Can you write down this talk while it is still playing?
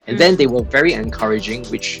And then they were very encouraging,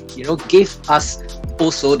 which gave us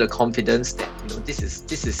also the confidence that this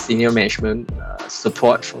is senior management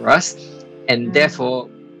support for us, and therefore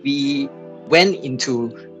we went into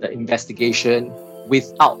the investigation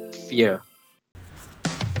without fear.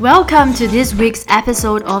 Welcome to this week's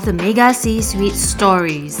episode of the Mega C-Suite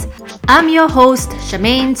Stories. I'm your host,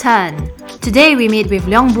 Charmaine Tan. Today we meet with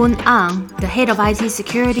Leong Boon Ang, the head of IT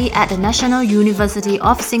security at the National University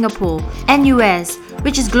of Singapore, NUS,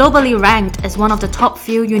 which is globally ranked as one of the top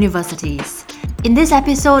few universities. In this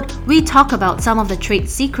episode, we talk about some of the trade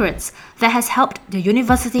secrets that has helped the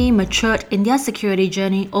university mature in their security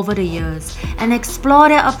journey over the years and explore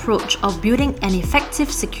their approach of building an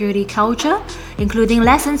effective security culture, including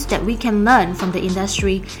lessons that we can learn from the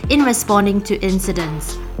industry in responding to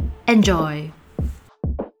incidents. Enjoy!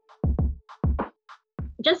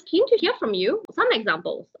 Just keen to hear from you some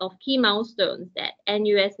examples of key milestones that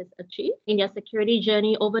NUS has achieved in their security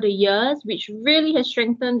journey over the years, which really has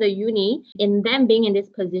strengthened the uni in them being in this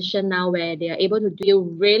position now where they are able to deal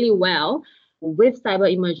really well with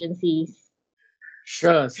cyber emergencies.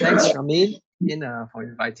 Sure, thanks, Charmaine, for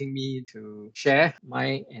inviting me to share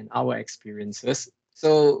my and our experiences.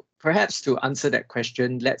 So perhaps to answer that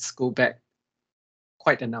question, let's go back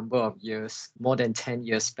quite a number of years, more than 10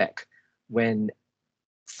 years back, when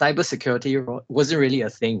cybersecurity wasn't really a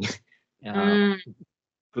thing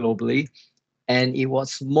globally, and it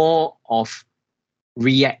was more of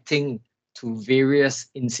reacting to various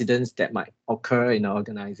incidents that might occur in an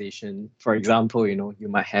organization. For example, you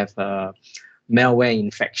might have a malware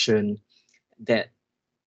infection that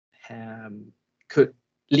could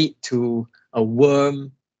lead to a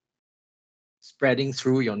worm spreading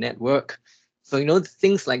through your network. So,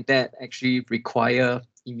 things like that actually require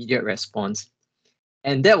immediate response.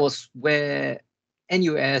 And that was where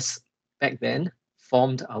NUS back then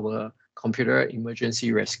formed our Computer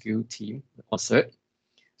Emergency Rescue Team, or CERT.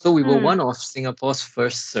 So we were one of Singapore's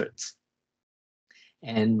first CERTs.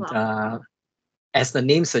 And as the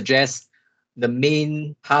name suggests, the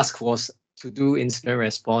main task was to do incident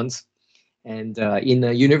response. And in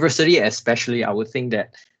a university especially, I would think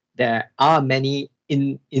that there are many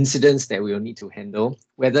incidents that we will need to handle,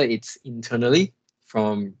 whether it's internally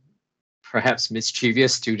from perhaps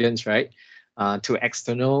mischievous students, right, to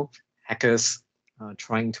external hackers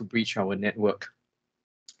trying to breach our network.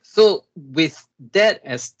 So with that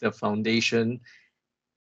as the foundation,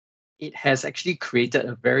 it has actually created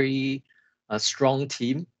a very strong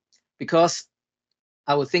team, because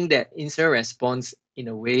I would think that incident response, in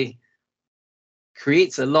a way,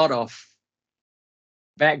 creates a lot of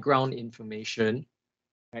background information,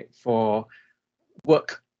 right, for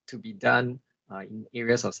work to be done in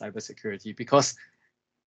areas of cybersecurity, because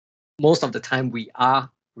most of the time we are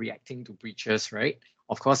reacting to breaches, right?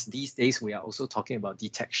 Of course, these days we are also talking about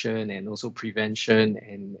detection and also prevention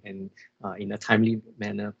and in a timely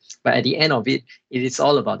manner. But at the end of it, it is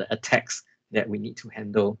all about the attacks that we need to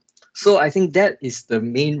handle. So I think that is the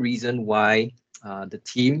main reason why the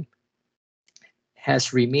team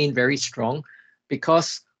has remained very strong,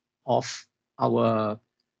 because of our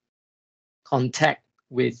contact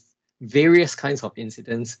with various kinds of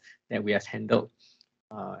incidents that we have handled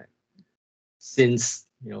since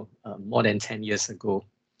more than 10 years ago.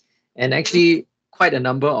 And actually, quite a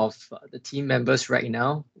number of the team members right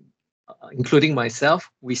now, including myself,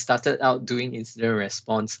 we started out doing incident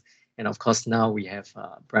response. And of course, now we have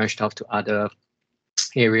branched off to other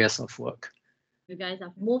areas of work. You guys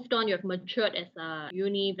have moved on, you have matured as a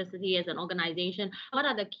university, as an organization. What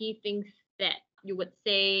are the key things that you would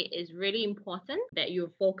say is really important that you're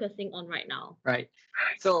focusing on right now? Right.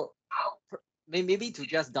 So maybe to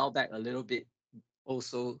just dial back a little bit,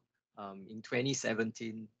 also in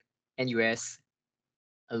 2017, NUS,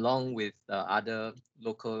 along with other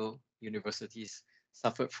local universities,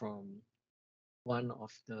 suffered from one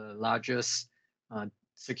of the largest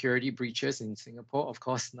security breaches in Singapore. Of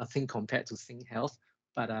course, nothing compared to SingHealth,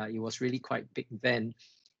 but it was really quite big then.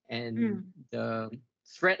 And the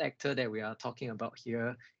threat actor that we are talking about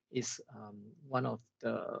here is one of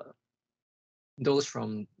those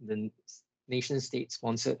from the nation state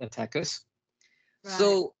sponsored attackers. Right.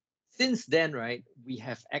 So since then, right, we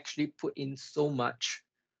have actually put in so much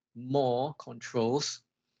more controls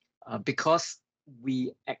because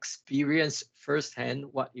we experienced firsthand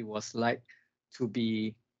what it was like to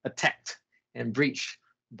be attacked and breached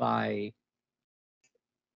by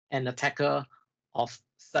an attacker of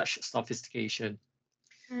such sophistication.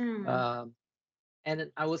 And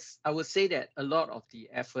I would say that a lot of the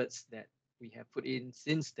efforts that we have put in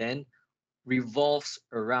since then revolves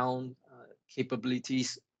around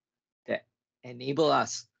capabilities that enable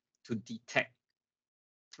us to detect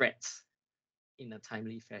threats in a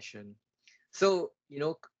timely fashion. So,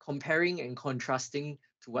 comparing and contrasting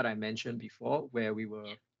to what I mentioned before, where we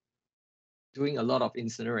were doing a lot of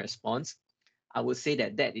incident response, I would say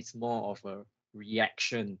that that is more of a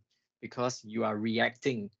reaction because you are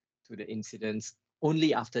reacting to the incidents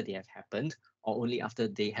only after they have happened or only after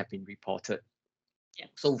they have been reported. Yeah.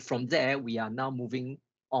 So from there, we are now moving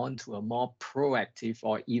on to a more proactive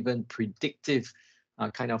or even predictive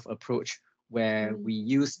kind of approach where we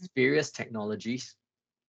use various technologies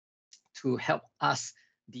to help us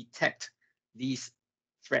detect these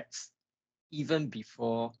threats even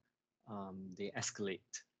before they escalate.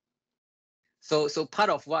 So part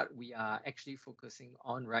of what we are actually focusing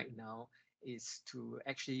on right now is to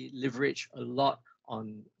actually leverage a lot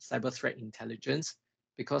on cyber threat intelligence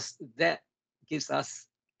because that gives us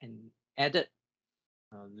an added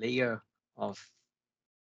layer of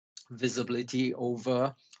visibility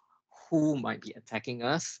over who might be attacking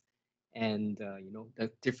us and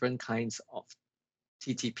the different kinds of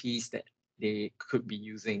TTPs that they could be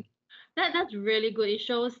using. That's really good. It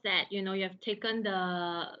shows that you have taken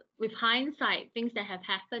with hindsight things that have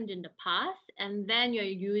happened in the past, and then you're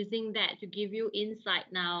using that to give you insight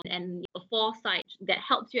now and a foresight that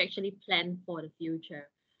helps you actually plan for the future.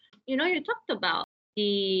 You talked about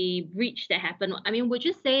the breach that happened. I mean, would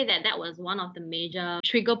you say that that was one of the major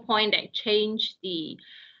trigger point that changed the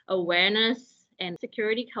awareness and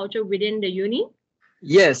security culture within the uni?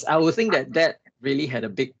 Yes, I would think that that really had a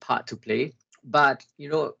big part to play. But,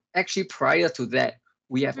 actually prior to that,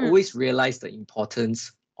 we have always realized the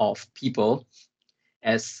importance of people,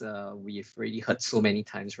 as we've already heard so many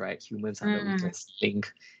times, right? Humans are the weakest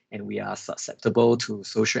link, and we are susceptible to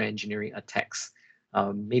social engineering attacks,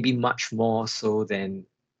 maybe much more so than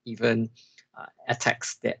even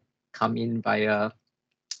attacks that come in via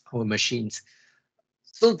our machines.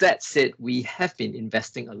 So that said, we have been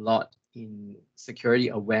investing a lot in security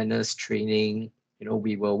awareness training.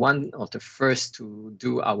 We were one of the first to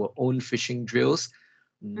do our own phishing drills,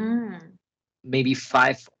 maybe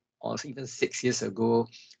 5 or even 6 years ago,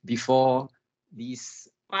 before these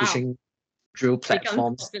Wow. phishing drill Becomes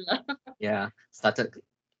platforms, popular. started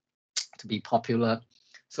to be popular.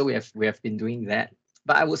 So we have been doing that.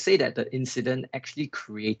 But I would say that the incident actually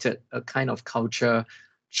created a kind of culture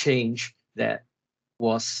change that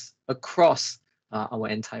was across our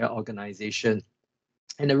entire organization.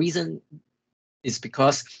 And the reason is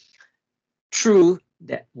because through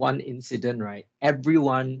that one incident, right,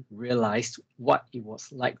 everyone realized what it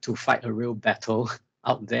was like to fight a real battle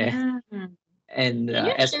out there. And Can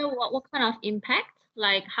you as share what kind of impact?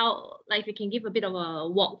 Like how, like you can give a bit of a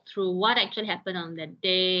walkthrough what actually happened on that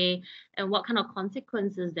day and what kind of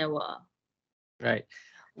consequences there were. right,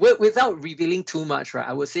 without revealing too much, right,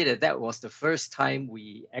 I would say that that was the first time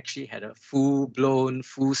we actually had a full-blown,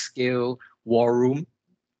 full-scale war room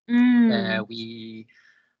where we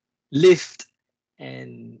lived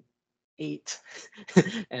and ate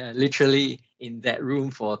literally in that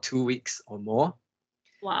room for 2 weeks or more.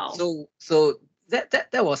 Wow. So that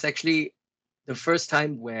was actually the first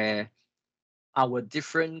time where our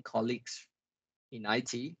different colleagues in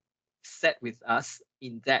IT sat with us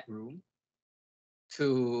in that room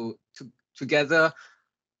to together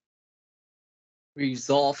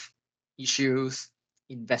resolve issues,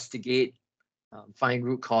 investigate, find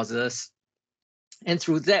root causes. And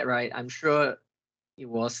through that, right, I'm sure it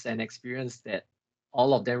was an experience that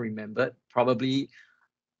all of them remembered. Probably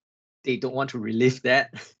they don't want to relive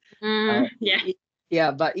that. Yeah.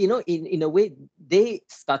 Yeah, but in a way, they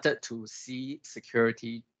started to see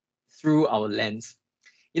security through our lens.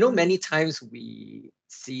 Many times we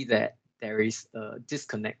see that there is a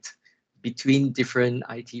disconnect between different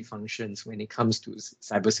IT functions when it comes to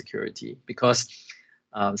cybersecurity because,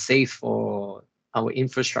 say, for our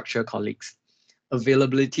infrastructure colleagues,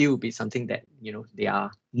 availability will be something that they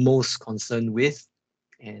are most concerned with,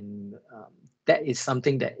 and that is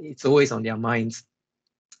something that it's always on their minds.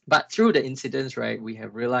 But through the incidents, right, we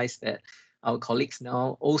have realized that our colleagues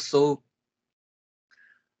now also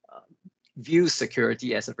view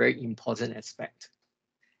security as a very important aspect.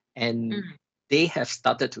 And they have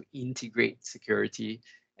started to integrate security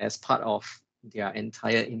as part of their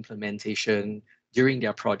entire implementation during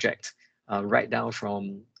their project, right down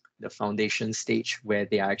from the foundation stage where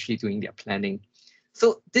they are actually doing their planning.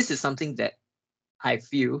 So this is something that I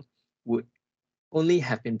feel would only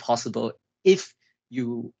have been possible if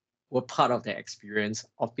you were part of the experience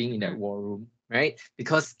of being in that war room, right?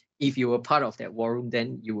 Because if you were part of that war room,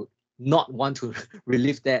 then you would not want to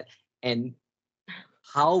relive that. And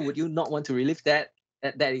how would you not want to relive that?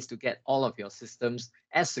 That is to get all of your systems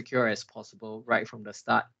as secure as possible right from the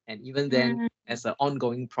start. And even then, as an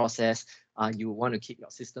ongoing process, you want to keep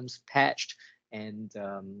your systems patched, and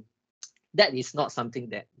that is not something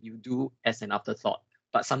that you do as an afterthought,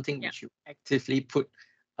 but something which you actively put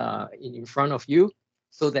in front of you,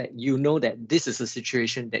 so that you know that this is a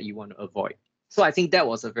situation that you want to avoid. So I think that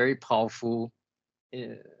was a very powerful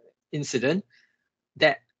incident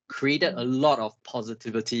that created a lot of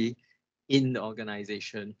positivity in the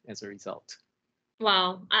organization as a result.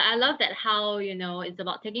 Wow, I love that, how, it's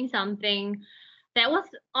about taking something that was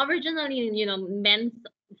originally, meant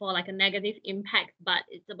for like a negative impact, but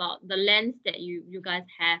it's about the lens that you guys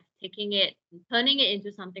have, taking it, turning it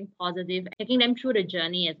into something positive, taking them through the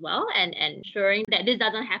journey as well, and ensuring that this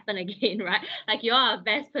doesn't happen again, right? Like, you are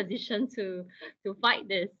best positioned to fight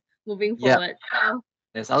this moving forward. So,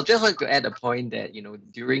 yes, I'll just like to add a point that,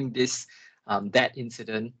 during this that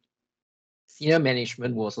incident, senior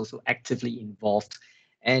management was also actively involved,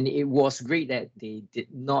 and it was great that they did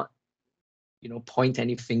not point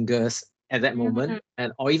any fingers at that moment,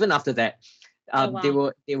 and or even after that. They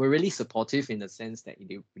were really supportive, in the sense that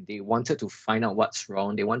they wanted to find out what's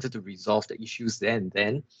wrong. They wanted to resolve the issues there and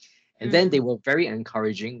then. And then they were very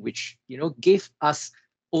encouraging, which gave us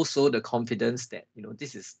also the confidence that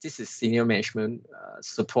this is senior management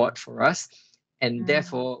support for us, and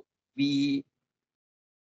therefore we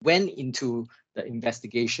went into the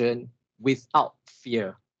investigation without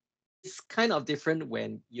fear. It's kind of different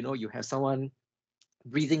when you have someone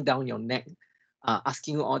breathing down your neck,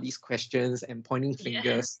 asking you all these questions and pointing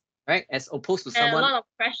fingers, right? As opposed to someone, a lot of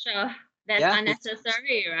pressure that's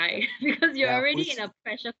unnecessary, right? Because you're already in a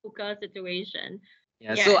pressure cooker situation.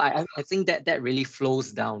 So I think that really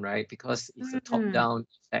flows down, right? Because it's a top-down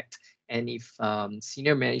effect. And if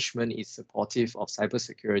senior management is supportive of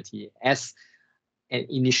cybersecurity as an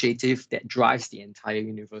initiative that drives the entire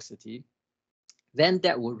university, then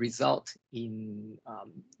that will result in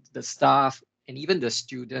the staff and even the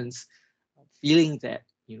students feeling that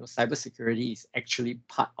cybersecurity is actually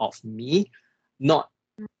part of me, not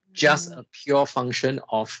just a pure function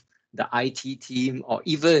of the IT team or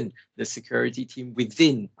even the security team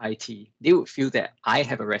within IT. They would feel that I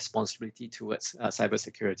have a responsibility towards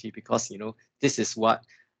cybersecurity, because this is what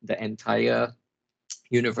the entire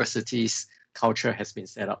university's culture has been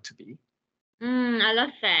set up to be. I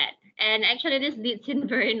love that. And actually, this leads in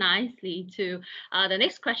very nicely to the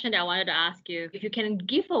next question that I wanted to ask you. If you can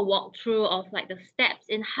give a walkthrough of like the steps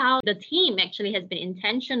in how the team actually has been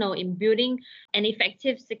intentional in building an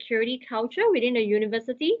effective security culture within the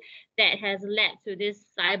university that has led to this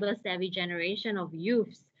cyber savvy generation of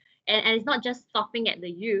youths. And it's not just stopping at the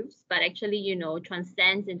youths, but actually,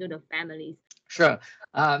 transcends into the families. Sure.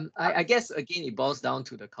 I guess again it boils down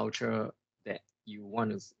to the culture that you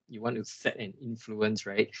want to set and influence,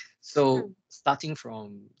 right? So starting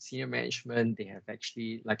from senior management, they have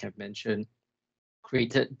actually, like I've mentioned,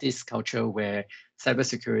 created this culture where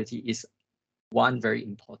cybersecurity is one very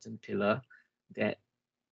important pillar that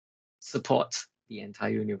supports the entire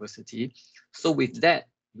university. So with that,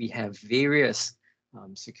 we have various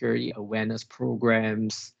security awareness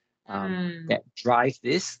programs that drive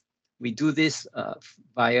this. We do this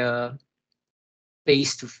via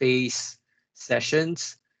face-to-face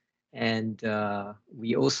sessions, and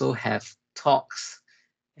we also have talks,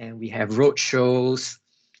 and we have road shows,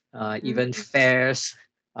 even fairs,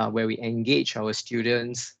 where we engage our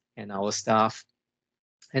students and our staff,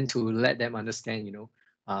 and to let them understand,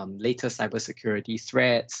 latest cybersecurity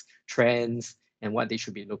threats, trends, and what they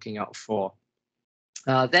should be looking out for.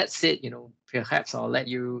 That said, perhaps I'll let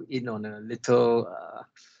you in on a little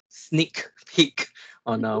sneak peek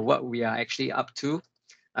on what we are actually up to.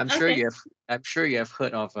 I'm sure you have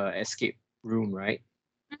heard of Escape Room, right?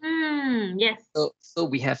 Yes. So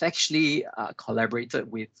we have actually collaborated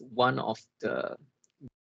with one of the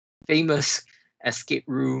famous escape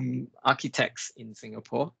room architects in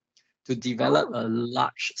Singapore to develop a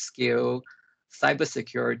large-scale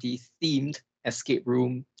cybersecurity themed escape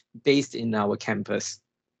room based in our campus.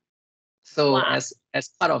 So as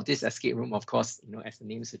part of this escape room, of course, as the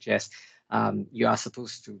name suggests, you are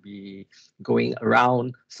supposed to be going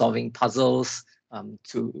around solving puzzles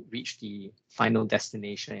to reach the final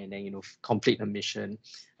destination, and then complete a mission.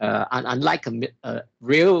 Unlike a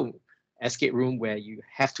real escape room where you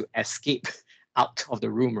have to escape out of the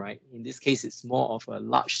room, right? In this case, it's more of a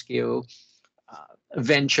large-scale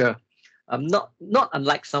adventure. Not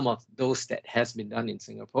unlike some of those that has been done in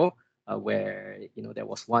Singapore, where there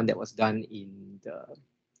was one that was done in the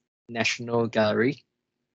National Gallery.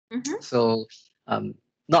 So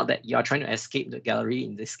not that you are trying to escape the gallery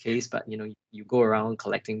in this case, but you go around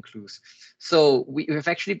collecting clues. So we've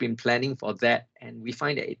actually been planning for that, and we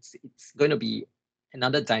find that it's going to be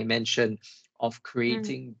another dimension of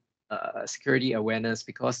creating security awareness,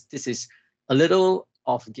 because this is a little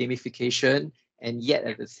of gamification, and yet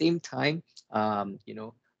at the same time,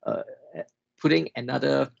 putting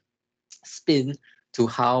another spin to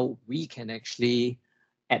how we can actually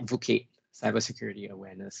advocate cybersecurity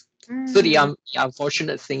awareness. So the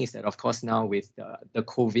unfortunate thing is that, of course, now with the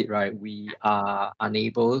COVID, right, we are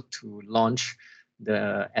unable to launch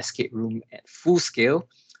the escape room at full scale,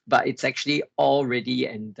 but it's actually all ready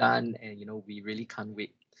and done, and we really can't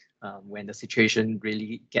wait when the situation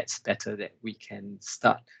really gets better, that we can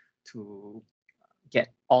start to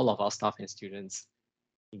get all of our staff and students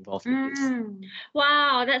involved in this.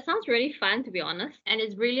 Wow, that sounds really fun, to be honest. And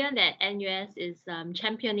it's brilliant that NUS is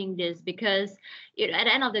championing this, because at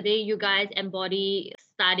the end of the day, you guys embody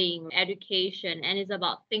studying, education, and it's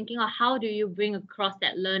about thinking of how do you bring across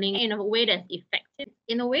that learning in a way that's effective,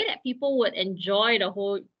 in a way that people would enjoy the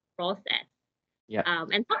whole process. Yeah.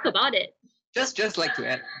 And talk about it. Just like to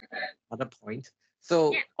add another point.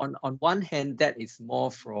 So Yeah. on one hand, that is more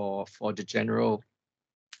for the general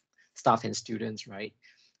staff and students, right?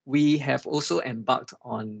 We have also embarked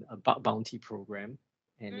on a bug bounty program,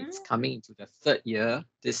 and it's coming into the third year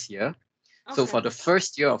this year. So for the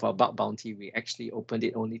first year of our bug bounty, we actually opened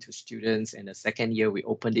it only to students, and the second year we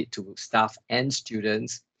opened it to staff and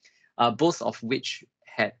students, both of which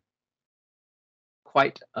had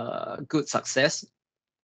quite good success,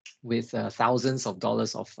 with thousands of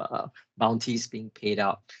dollars of bounties being paid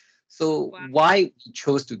out. So why we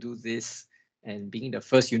chose to do this, and being the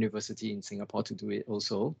first university in Singapore to do it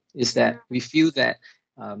also, is that we feel that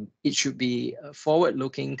it should be a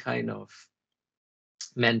forward-looking kind of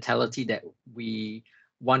mentality that we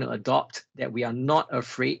want to adopt, that we are not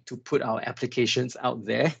afraid to put our applications out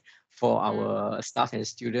there for our staff and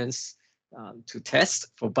students to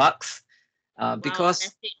test for bugs.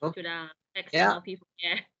 Because people.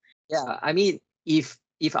 Yeah, I mean, if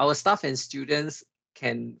our staff and students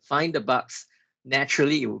can find the bugs,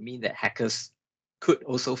 naturally it would mean that hackers could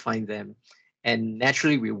also find them, and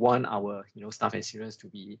naturally we want our staff and students to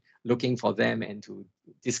be looking for them and to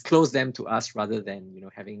disclose them to us, rather than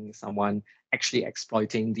having someone actually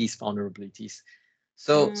exploiting these vulnerabilities.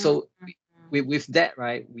 So with that,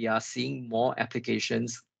 right, we are seeing more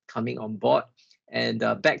applications coming on board, and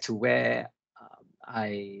back to where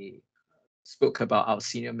I spoke about our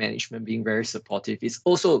senior management being very supportive. It's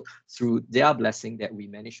also through their blessing that we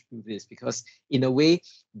managed to do this, because in a way,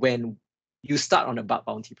 when you start on a bug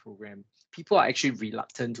bounty program, people are actually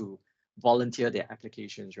reluctant to volunteer their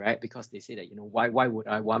applications, right? Because they say that, why would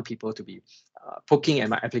I want people to be poking at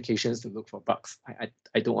my applications to look for bugs?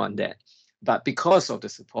 I don't want that. But because of the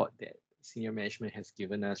support that senior management has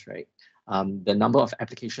given us, right, the number of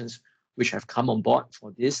applications which have come on board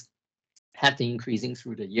for this have been increasing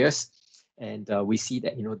through the years, and we see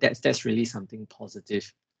that that's really something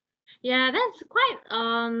positive. Yeah, that's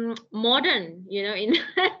quite modern, in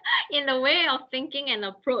in the way of thinking and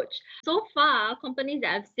approach. So far, companies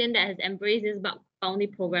that I've seen that has embraced these bug bounty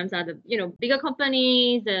programs are the bigger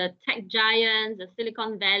companies, the tech giants, the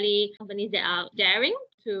Silicon Valley companies that are daring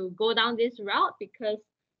to go down this route, because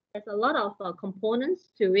there's a lot of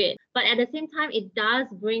components to it. But at the same time, it does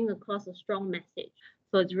bring across a strong message.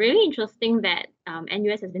 So it's really interesting that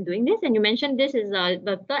NUS has been doing this, and you mentioned this is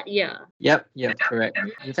the third year. Yep, correct.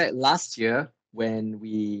 In fact, last year when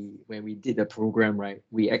we did the program, right,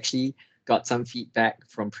 we actually got some feedback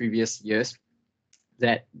from previous years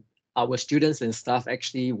that our students and staff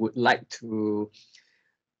actually would like to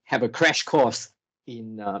have a crash course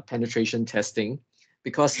in penetration testing,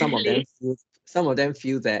 because some of them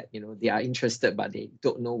feel that they are interested, but they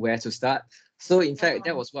don't know where to start. So in fact,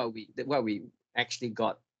 that was what we actually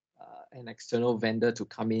got an external vendor to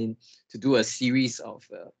come in to do a series of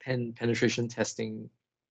penetration testing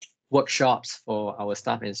workshops for our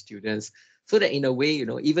staff and students, so that in a way,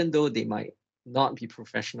 even though they might not be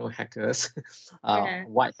professional hackers,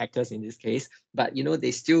 white hackers in this case, but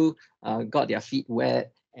they still got their feet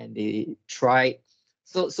wet and they tried.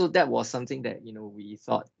 So that was something that we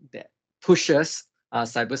thought that pushes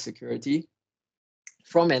cybersecurity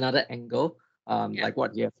from another angle, like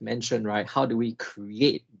what you have mentioned, right? How do we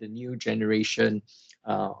create the new generation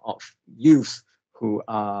of youth who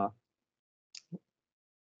are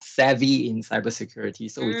savvy in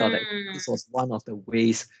cybersecurity? So we thought that this was one of the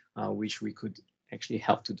ways which we could actually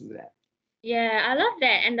help to do that. Yeah, I love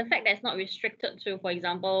that. And the fact that it's not restricted to, for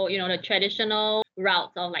example, the traditional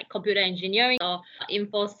routes of like computer engineering or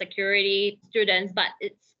info security students, but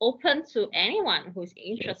it's open to anyone who's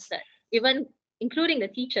Yes. interested, even including the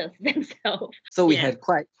teachers themselves. So we Yeah. had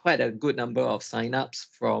quite a good number of signups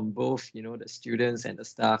from both, the students and the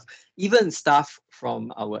staff, even staff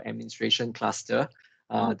from our administration cluster.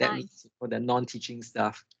 Oh, That nice. means for the non-teaching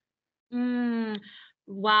staff. Mm,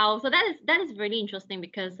 wow. So that is really interesting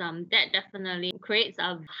because that definitely creates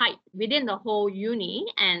a hype within the whole uni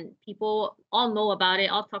and people all know about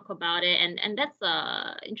it, all talk about it, and that's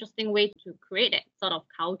a interesting way to create that sort of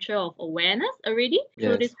culture of awareness already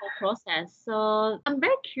through Yes. this whole process. So I'm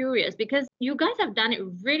very curious because you guys have done it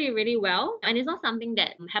really, really well. And it's not something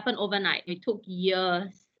that happened overnight. It took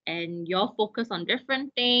years and your focus on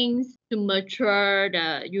different things to mature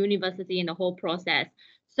the university and the whole process.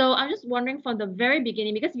 So I'm just wondering from the very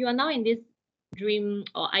beginning, because you are now in this dream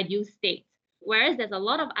or ideal state, whereas there's a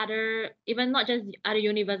lot of other, even not just other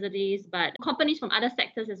universities, but companies from other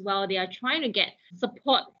sectors as well, they are trying to get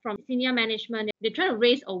support from senior management. They're trying to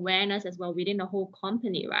raise awareness as well within the whole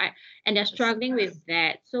company, right? And they're Yes. struggling with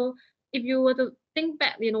that. So if you were to think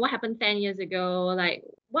back, what happened 10 years ago, like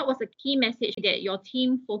what was the key message that your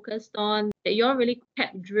team focused on, that you're really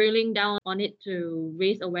kept drilling down on it to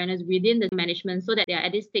raise awareness within the management so that they're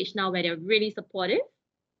at this stage now where they're really supportive?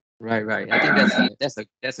 Right, right. I think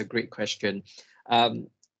that's a great question. Um,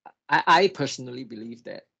 I personally believe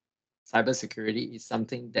that cybersecurity is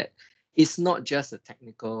something that is not just a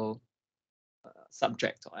technical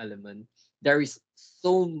subject or element. There is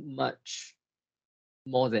so much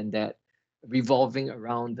more than that, revolving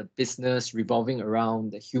around the business, revolving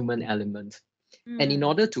around the human element. And in Mm,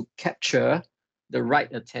 order to capture the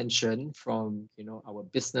right attention from our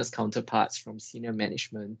business counterparts, from senior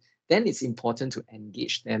management, then it's important to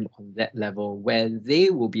engage them on that level where they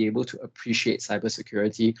will be able to appreciate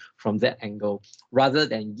cybersecurity from that angle, rather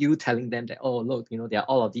than you telling them that, oh, look, there are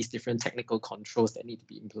all of these different technical controls that need to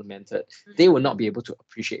be implemented. They will mm, not be able to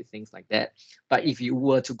appreciate things like that. But yeah. if you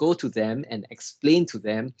were to go to them and explain to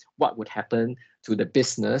them what would happen to the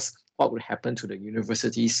business, what would happen to the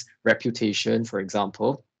university's reputation, for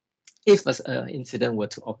example, if an incident were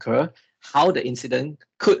to occur, how the incident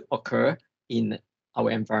could occur in our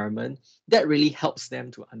environment, that really helps them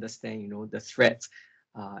to understand, the threats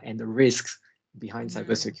and the risks behind Mm,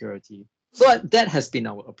 cybersecurity. So that has been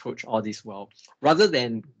our approach all this while, rather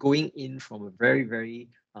than going in from a very, very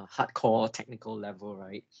hardcore technical level,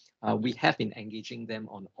 right? We have been engaging them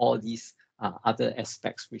on all these other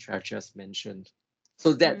aspects which I just mentioned.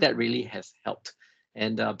 So that mm, really has helped.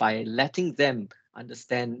 And by letting them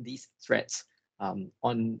understand these threats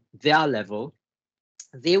on their level,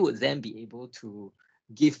 they would then be able to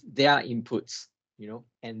give their inputs,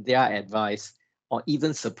 and their advice, or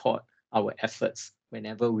even support our efforts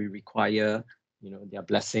whenever we require, their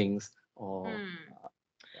blessings or mm.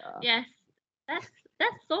 yeah. Yes, that's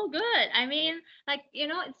that's so good. I mean, like,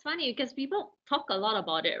 it's funny because people talk a lot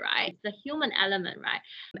about it, right? It's the human element, right?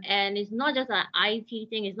 And it's not just an IT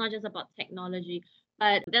thing, it's not just about technology,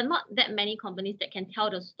 but there are not that many companies that can tell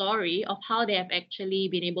the story of how they have actually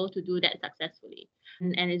been able to do that successfully.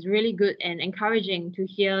 And it's really good and encouraging to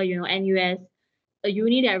hear, NUS, a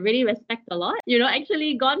uni that I really respect a lot,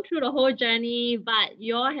 actually gone through the whole journey, but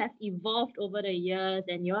you all have evolved over the years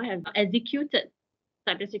and you all have executed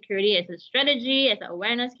cybersecurity as a strategy, as an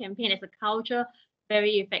awareness campaign, as a culture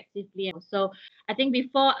very effectively. So I think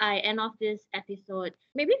before I end off this episode,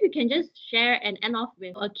 maybe if you can just share and end off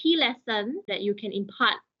with a key lesson that you can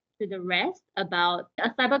impart to the rest about a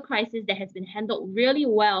cyber crisis that has been handled really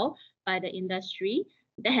well by the industry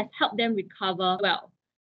that has helped them recover well.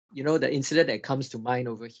 The incident that comes to mind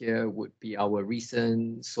over here would be our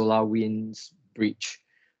recent SolarWinds breach,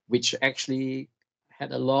 which actually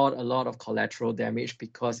had a lot of collateral damage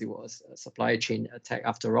because it was a supply chain attack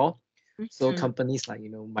after all. So Mhm. companies like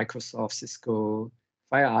Microsoft, Cisco,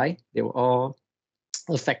 FireEye, they were all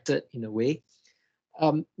affected in a way.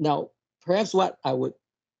 Now, perhaps what I would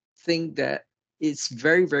think that it's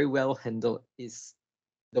very, very well handled is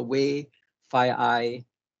the way FireEye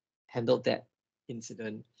handled that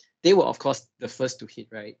incident. They were, of course, the first to hit,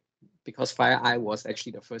 right? Because FireEye was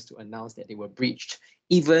actually the first to announce that they were breached,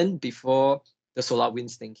 even before the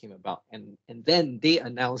SolarWinds thing came about. And then they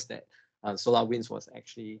announced that SolarWinds was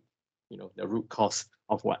actually, the root cause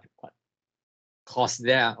of what caused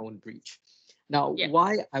their own breach. Now, Yeah.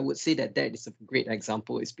 why I would say that that is a great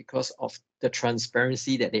example is because of the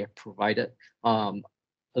transparency that they have provided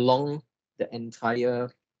along the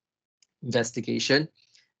entire investigation.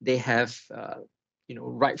 They have,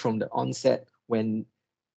 right from the onset when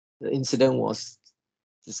the incident was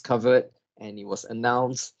discovered and it was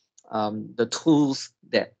announced the tools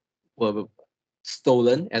that were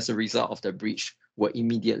stolen as a result of the breach were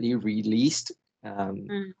immediately released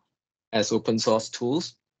as open source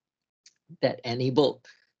tools that enabled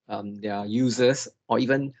their users or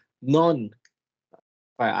even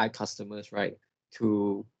non-FireEye customers, right,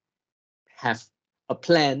 to have a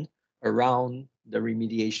plan around the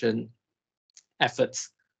remediation efforts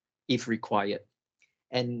if required.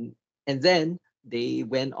 And then they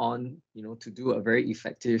went on, to do a very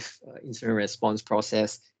effective incident response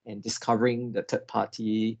process and discovering the third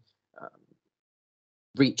party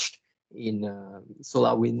breached in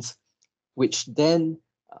SolarWinds, which then,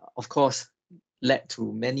 of course, led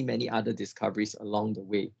to many other discoveries along the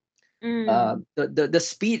way. The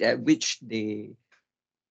speed at which they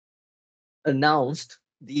announced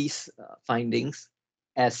these findings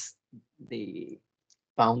as they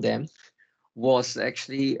found them was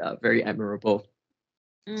actually very admirable.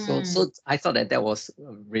 So I thought that was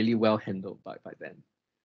really well handled by them.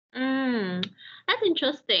 That's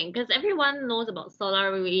interesting because everyone knows about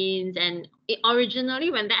SolarWinds, and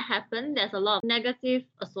originally when that happened, there's a lot of negative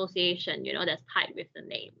association, that's tied with the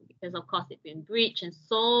name because of course it's been breached and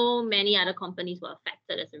so many other companies were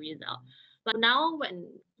affected as a result. But now when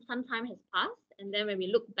some time has passed, and then when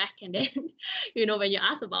we look back and then, when you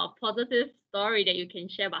ask about a positive story that you can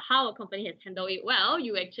share about how a company has handled it well,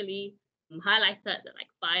 you actually highlighted like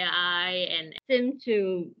FireEye and seem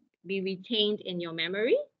to be retained in your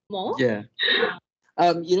memory more. Yeah.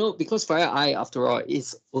 Because FireEye, after all,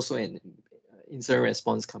 is also an incident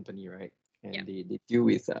response company, right? And they deal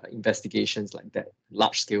with investigations like that,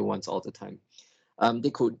 large scale ones all the time. They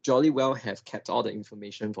could jolly well have kept all the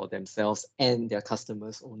information for themselves and their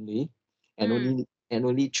customers only, and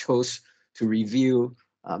only chose to reveal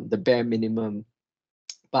the bare minimum.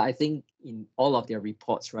 But I think in all of their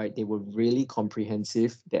reports, right, they were really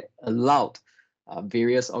comprehensive that allowed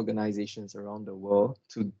various organizations around the world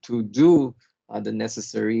to do the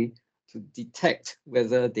necessary to detect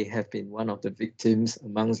whether they have been one of the victims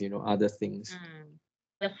amongst other things.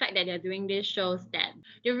 The fact that they're doing this shows that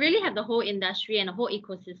they really have the whole industry and the whole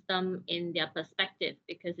ecosystem in their perspective,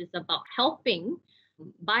 because it's about helping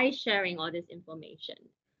by sharing all this information.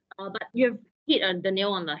 But you've hit the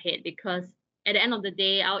nail on the head, because at the end of the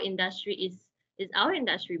day, our industry is our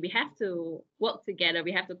industry. We have to work together.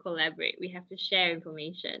 We have to collaborate. We have to share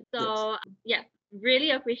information. So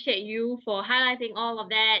really appreciate you for highlighting all of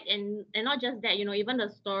that, and not just that, even the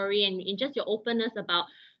story and just your openness about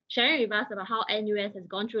sharing with us about how NUS has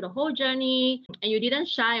gone through the whole journey, and you didn't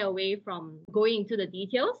shy away from going into the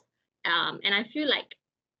details. And I feel like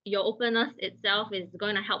your openness itself is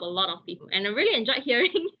going to help a lot of people. And I really enjoyed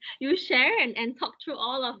hearing you share and talk through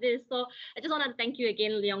all of this. So I just want to thank you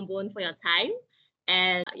again, Leong Boon, for your time.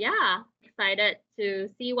 And excited to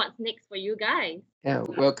see what's next for you guys. Yeah,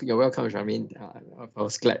 you're welcome, Charmaine. I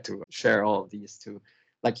was glad to share all of these too.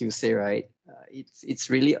 Like you say, right, it's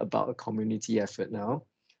really about a community effort now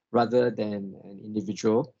rather than an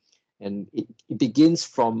individual. And it begins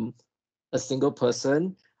from a single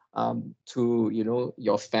person to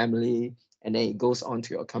your family, and then it goes on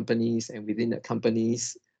to your companies, and within the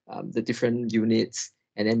companies, the different units,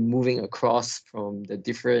 and then moving across from the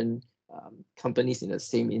different companies in the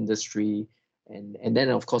same industry, and then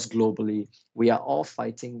of course globally. We are all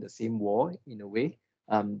fighting the same war in a way.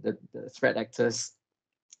 The threat actors,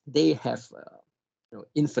 they have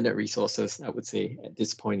infinite resources, I would say, at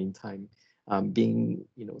this point in time, being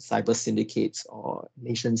cyber syndicates or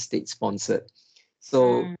nation state sponsored.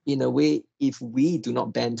 So in a way, if we do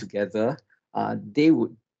not band together, they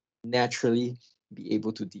would naturally be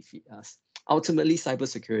able to defeat us. Ultimately,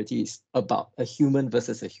 cybersecurity is about a human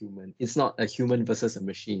versus a human. It's not a human versus a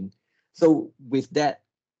machine. So with that,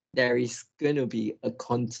 there is going to be a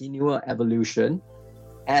continual evolution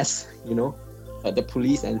as, the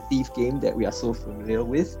police and thief game that we are so familiar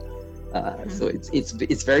with. So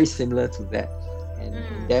it's very similar to that.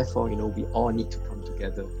 And therefore, we all need to come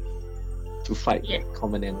together to fight that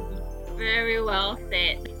common enemy. Very well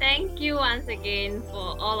said. Thank you once again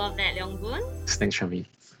for all of that, Leong Boon. Thanks, Charmaine.